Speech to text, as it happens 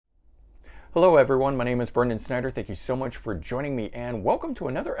Hello everyone, my name is Brendan Snyder. Thank you so much for joining me and welcome to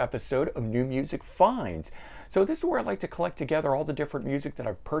another episode of New Music Finds. So this is where I like to collect together all the different music that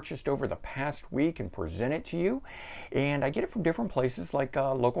I've purchased over the past week and present it to you. And I get it from different places like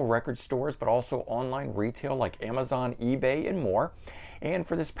local record stores, but also online retail like Amazon, eBay, and more. And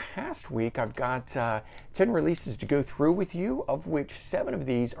for this past week, I've got 10 releases to go through with you, of which 7 of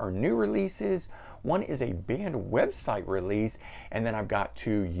these are new releases. One is a band website release, and then I've got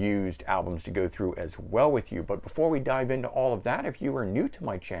 2 used albums to go through as well with you. But before we dive into all of that, if you are new to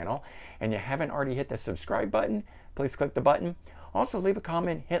my channel and you haven't already hit the subscribe button, please click the button. Also leave a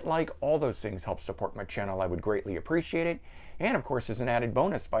comment, hit like, all those things help support my channel. I would greatly appreciate it. And of course, as an added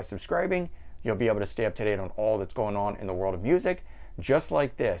bonus, by subscribing, you'll be able to stay up to date on all that's going on in the world of music, just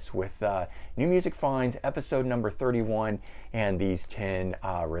like this with New Music Finds episode number 31 and these 10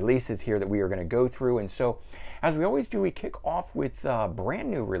 releases here that we are going to go through. And so as we always do, we kick off with brand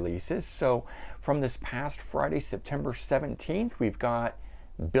new releases. So from this past Friday, September 17th, we've got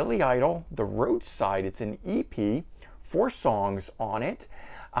Billy Idol, The Roadside. It's an EP, 4 songs on it.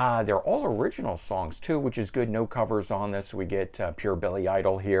 They're all original songs too, which is good. No covers on this. We get pure Billy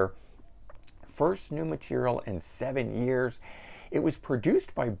Idol here. First new material in 7 years. It was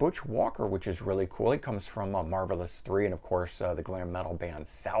produced by Butch Walker, which is really cool. He comes from Marvelous 3 and, of course, the glam metal band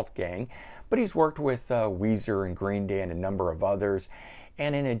South Gang. But he's worked with Weezer and Green Day and a number of others.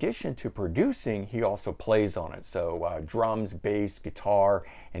 And in addition to producing, he also plays on it. So drums, bass, guitar,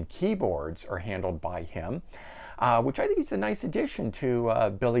 and keyboards are handled by him, which I think is a nice addition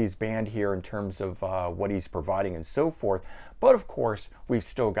to Billy's band here in terms of what he's providing and so forth. But of course, we've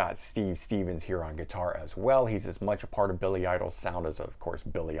still got Steve Stevens here on guitar as well. He's as much a part of Billy Idol's sound as, of course,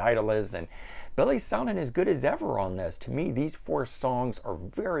 Billy Idol is. And Billy's sounding as good as ever on this. To me, these 4 songs are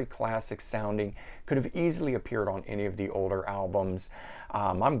very classic sounding. Could have easily appeared on any of the older albums.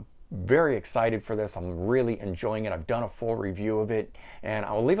 I'm very excited for this. I'm really enjoying it. I've done a full review of it, and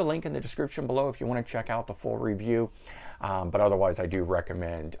I'll leave a link in the description below if you want to check out the full review. But otherwise, I do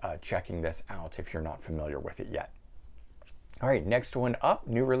recommend checking this out if you're not familiar with it yet. All right, next one up,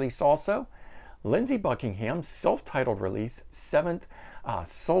 new release also. Lindsay Buckingham, self-titled release, 7th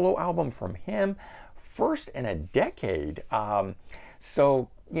solo album from him, first in a decade. So,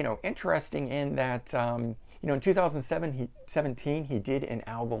 you know, interesting in that, you know, in 2017, he did an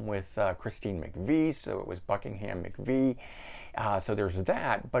album with Christine McVie, so it was Buckingham McVie. So there's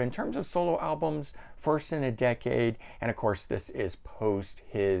that. But in terms of solo albums, first in a decade, and of course, this is post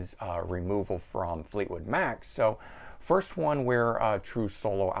his removal from Fleetwood Mac. So first one where a true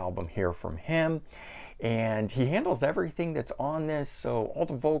solo album here from him. And he handles everything that's on this, so all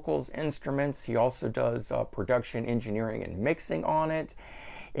the vocals, instruments. He also does production, engineering, and mixing on it.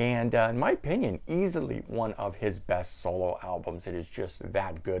 And in my opinion, easily one of his best solo albums. It is just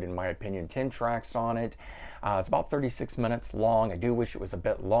that good, in my opinion. 10 tracks on it. It's about 36 minutes long. I do wish it was a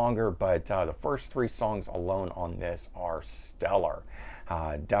bit longer, but the first 3 songs alone on this are stellar.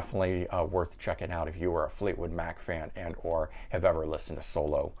 Definitely worth checking out if you are a Fleetwood Mac fan and or have ever listened to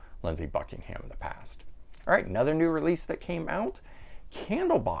solo Lindsay Buckingham in the past. All right, another new release that came out,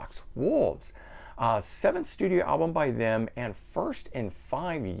 Candlebox, Wolves. 7th studio album by them and first in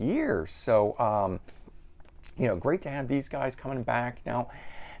 5 years. So, you know, great to have these guys coming back. Now,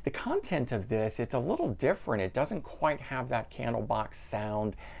 the content of this, it's a little different. It doesn't quite have that Candlebox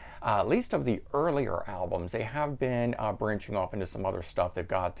sound, at least of the earlier albums. They have been branching off into some other stuff. They've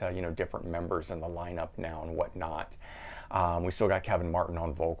got, you know, different members in the lineup now and whatnot. We still got Kevin Martin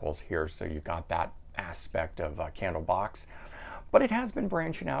on vocals here, so you've got that aspect of Candlebox. But it has been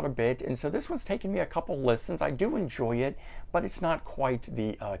branching out a bit, and so this one's taken me a couple listens. I do enjoy it, but it's not quite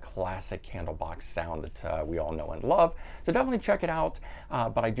the classic Candlebox sound that we all know and love. So definitely check it out,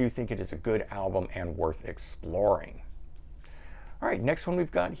 but I do think it is a good album and worth exploring. All right, next one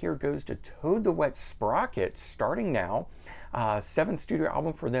we've got here goes to Toad the Wet Sprocket, starting now. 7th studio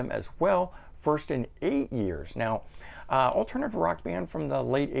album for them as well, first in 8 years. Now, alternative rock band from the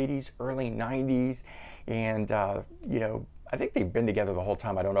late 80s, early 90s, and, you know, I think they've been together the whole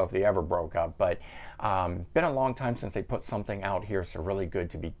time. I don't know if they ever broke up, but been a long time since they put something out here, so really good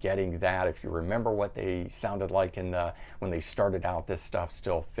to be getting that. If you remember what they sounded like in the when they started out, this stuff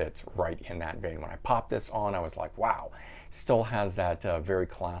still fits right in that vein. When I popped this on, I was like, wow, still has that very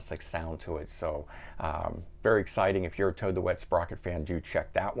classic sound to it. So very exciting. If you're a Toad the Wet Sprocket fan, do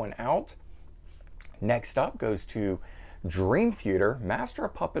check that one out. Next up goes to Dream Theater, Master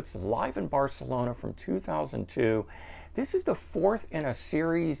of Puppets live in Barcelona from 2002. This is the 4th in a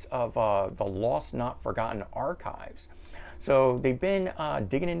series of the Lost Not Forgotten archives. So they've been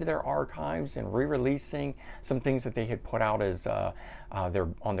digging into their archives and re-releasing some things that they had put out as on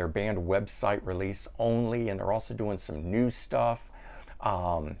their band website release only, and they're also doing some new stuff. You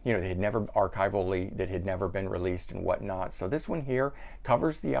know, they had never archivally, that had never been released and whatnot. So this one here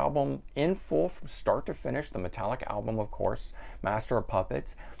covers the album in full from start to finish, the Metallica album, of course, Master of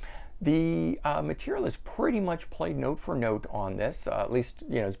Puppets. The material is pretty much played note for note on this, at least,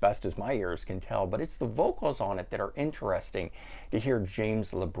 you know, as best as my ears can tell, but it's the vocals on it that are interesting to hear James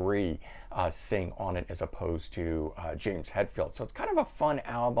LaBrie sing on it as opposed to James Hetfield. So it's kind of a fun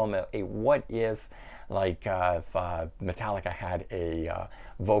album, a what if, like if Metallica had a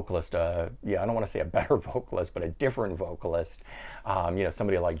vocalist, yeah, I don't want to say a better vocalist, but a different vocalist, you know,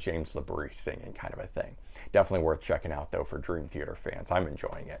 somebody like James LaBrie singing, kind of a thing. Definitely worth checking out, though, for Dream Theater fans. I'm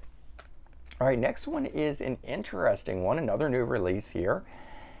enjoying it. All right, next one is an interesting one, another new release here.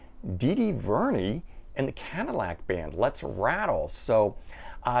 Dee Dee Verney and the Cadillac Band, Let's Rattle. So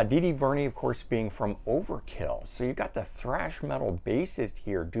Dee Dee Verney, of course, being from Overkill. So you got the thrash metal bassist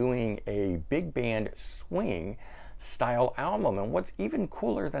here doing a big band swing style album. And what's even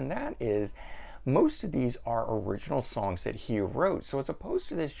cooler than that is most of these are original songs that he wrote. So as opposed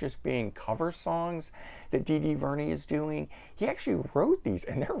to this just being cover songs that Dee Dee Verney is doing, he actually wrote these,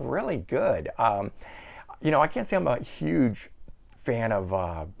 and they're really good. You know, I can't say I'm a huge fan of,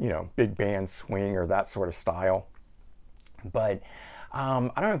 you know, big band swing or that sort of style, but I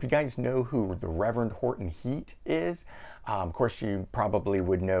don't know if you guys know who the Reverend Horton Heat is. Of course, you probably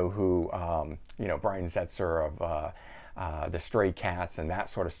would know who, you know, Brian Setzer of the Stray Cats and that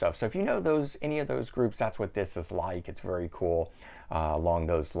sort of stuff. So if you know those, any of those groups, that's what this is like. It's very cool along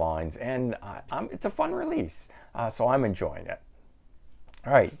those lines, and it's a fun release, so I'm enjoying it.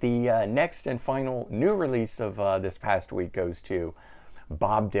 All right, the next and final new release of this past week goes to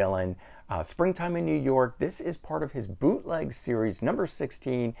Bob Dylan, Springtime in New York. This is part of his bootleg series, number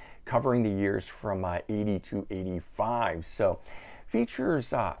 16, covering the years from 80 to 85. So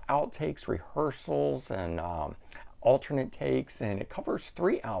features outtakes, rehearsals, and alternate takes, and it covers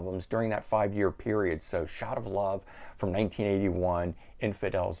 3 albums during that 5-year period. So Shot of Love from 1981,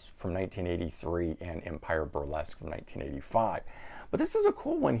 Infidels from 1983, and Empire Burlesque from 1985. But this is a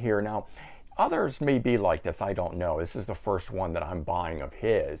cool one here. Now, others may be like this, I don't know. This is the first one that I'm buying of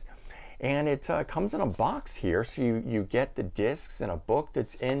his. And it comes in a box here, so you get the discs and a book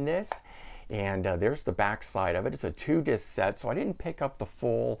that's in this. And there's the back side of it. It's a 2-disc set, so I didn't pick up the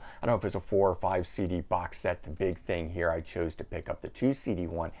full, I don't know if it's a 4 or 5 CD box set, the big thing here. I chose to pick up the 2 CD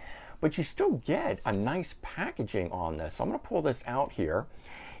one. But you still get a nice packaging on this. So I'm going to pull this out here.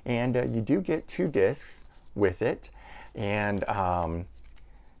 And you do get 2 discs with it. And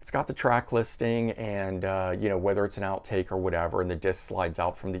it's got the track listing and, you know, whether it's an outtake or whatever. And the disc slides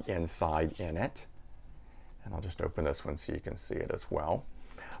out from the inside in it. And I'll just open this one so you can see it as well.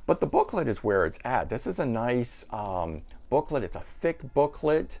 But the booklet is where it's at. This is a nice booklet. It's a thick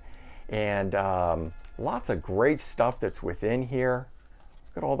booklet, and lots of great stuff that's within here.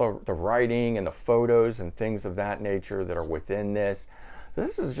 Look at all the writing and the photos and things of that nature that are within this.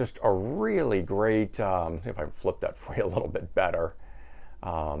 This is just a really great, if I can flip that for you a little bit better,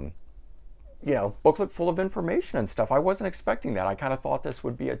 you know, booklet full of information and stuff. I wasn't expecting that. I kind of thought this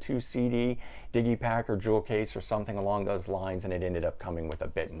would be a 2 CD digipack or jewel case or something along those lines, and it ended up coming with a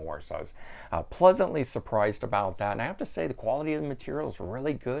bit more. So I was pleasantly surprised about that. And I have to say the quality of the material is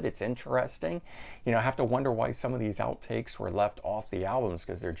really good. It's interesting. You know, I have to wonder why some of these outtakes were left off the albums,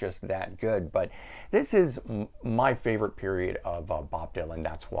 because they're just that good. But this is my favorite period of Bob Dylan.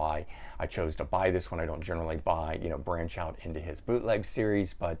 That's why I chose to buy this one. I don't generally buy, you know, branch out into his bootleg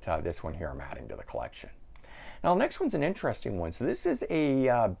series, but this one here I'm adding to the collection. Now, the next one's an interesting one. So this is a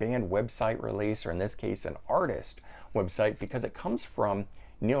band website release, or in this case, an artist website, because it comes from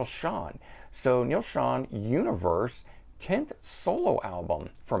Neil Schon. So Neil Schon, Universe, 10th solo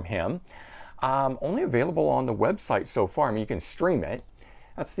album from him. Only available on the website so far. I mean, you can stream it.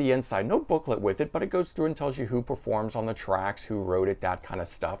 That's the inside. No booklet with it, but it goes through and tells you who performs on the tracks, who wrote it, that kind of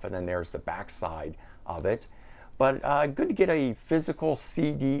stuff. And then there's the backside of it. But good to get a physical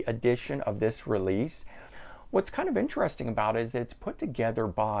CD edition of this release. What's kind of interesting about it is that it's put together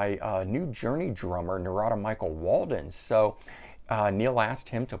by new Journey drummer, Narada Michael Walden. So Neil asked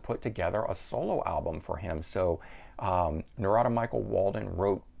him to put together a solo album for him. So Narada Michael Walden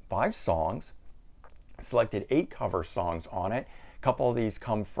wrote 5 songs, selected 8 cover songs on it. A couple of these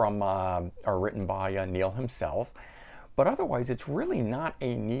come from, are written by Neil himself. But otherwise, it's really not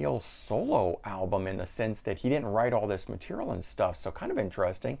a Neil solo album in the sense that he didn't write all this material and stuff, so kind of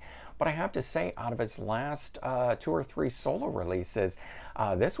interesting. But I have to say, out of his last 2 or 3 solo releases,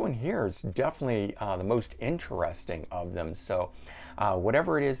 this one here is definitely the most interesting of them. So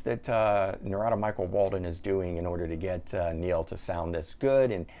whatever it is that Narada Michael Walden is doing in order to get Neil to sound this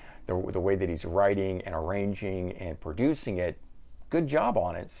good, and the way that he's writing and arranging and producing it, good job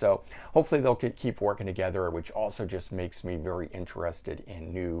on it. So hopefully they'll keep working together, which also just makes me very interested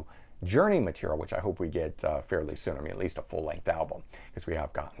in new Journey material, which I hope we get fairly soon. I mean, at least a full-length album, because we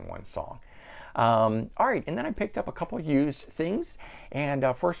have gotten one song. All right, and then I picked up a couple used things, and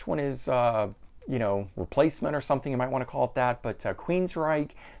first one is you know, replacement or something, you might want to call it that, but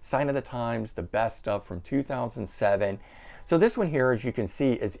Queensryche, Sign of the Times, the best of from 2007. So this one here, as you can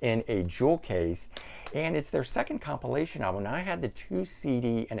see, is in a jewel case, and it's their second compilation album. Now, I had the 2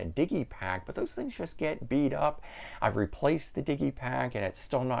 CD and a Digipack, but those things just get beat up. I've replaced the Digipack, and it's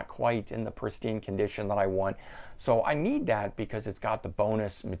still not quite in the pristine condition that I want. So I need that because it's got the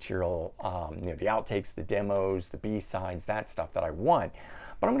bonus material, you know, the outtakes, the demos, the B-sides, that stuff that I want.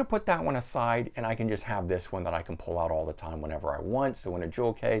 But I'm going to put that one aside, and I can just have this one that I can pull out all the time whenever I want, so in a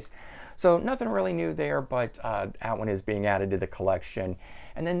jewel case. So nothing really new there, but that one is being added to the collection.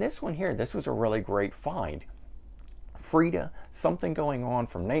 And then this one here, this was a really great find. Frida, Something Going On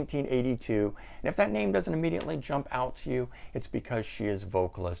from 1982. And if that name doesn't immediately jump out to you, it's because she is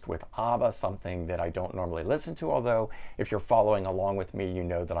vocalist with ABBA, something that I don't normally listen to, although if you're following along with me, you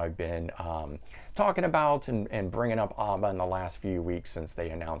know that I've been talking about and bringing up ABBA in the last few weeks since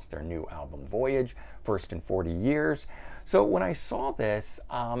they announced their new album, Voyage, first in 40 years. So when I saw this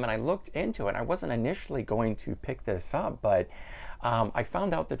and I looked into it, I wasn't initially going to pick this up, but I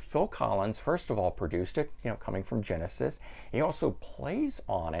found out that Phil Collins, first of all, produced it, you know, coming from Genesis. He also plays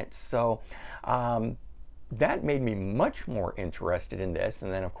on it. So that made me much more interested in this.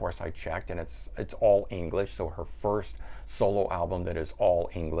 And then, of course, I checked, and it's all English. So her first solo album that is all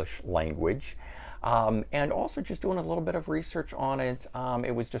English language. And also just doing a little bit of research on it,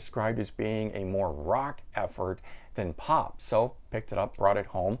 it was described as being a more rock effort than pop. So picked it up, brought it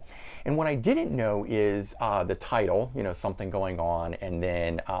home. And what I didn't know is the title, you know, Something Going On, and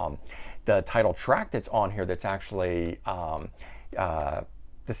then the title track that's on here that's actually the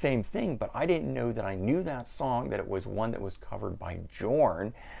same thing, but I didn't know that I knew that song, that it was one that was covered by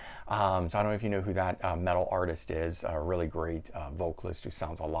Jorn. So I don't know if you know who that metal artist is, a really great vocalist who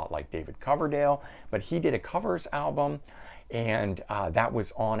sounds a lot like David Coverdale, but he did a covers album, and that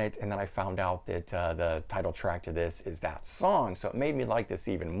was on it, and then I found out that the title track to this is that song, so it made me like this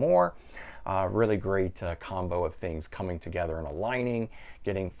even more. Really great combo of things coming together and aligning,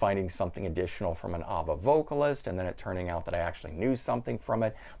 finding something additional from an ABBA vocalist, and then it turning out that I actually knew something from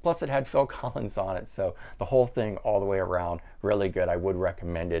it. Plus it had Phil Collins on it, so the whole thing all the way around, really good. I would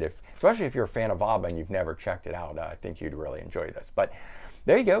recommend it, especially if you're a fan of ABBA and you've never checked it out. I think you'd really enjoy this. But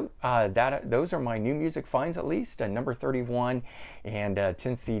there you go. Those are my new music finds, at least, number 31, and 10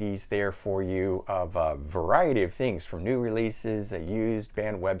 CDs there for you of a variety of things, from new releases, used,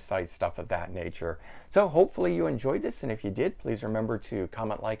 band websites, stuff of that nature. So hopefully you enjoyed this, and if you did, please remember to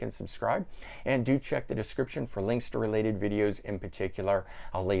comment, like, and subscribe, and do check the description for links to related videos. In particular,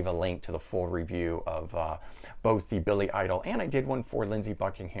 I'll leave a link to the full review of both the Billy Idol, and I did one for Lindsay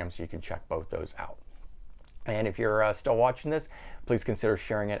Buckingham, so you can check both those out. And if you're still watching this, please consider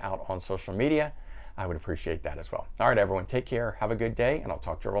sharing it out on social media. I would appreciate that as well. All right, everyone, take care. Have a good day, and I'll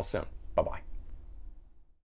talk to you real soon. Bye-bye.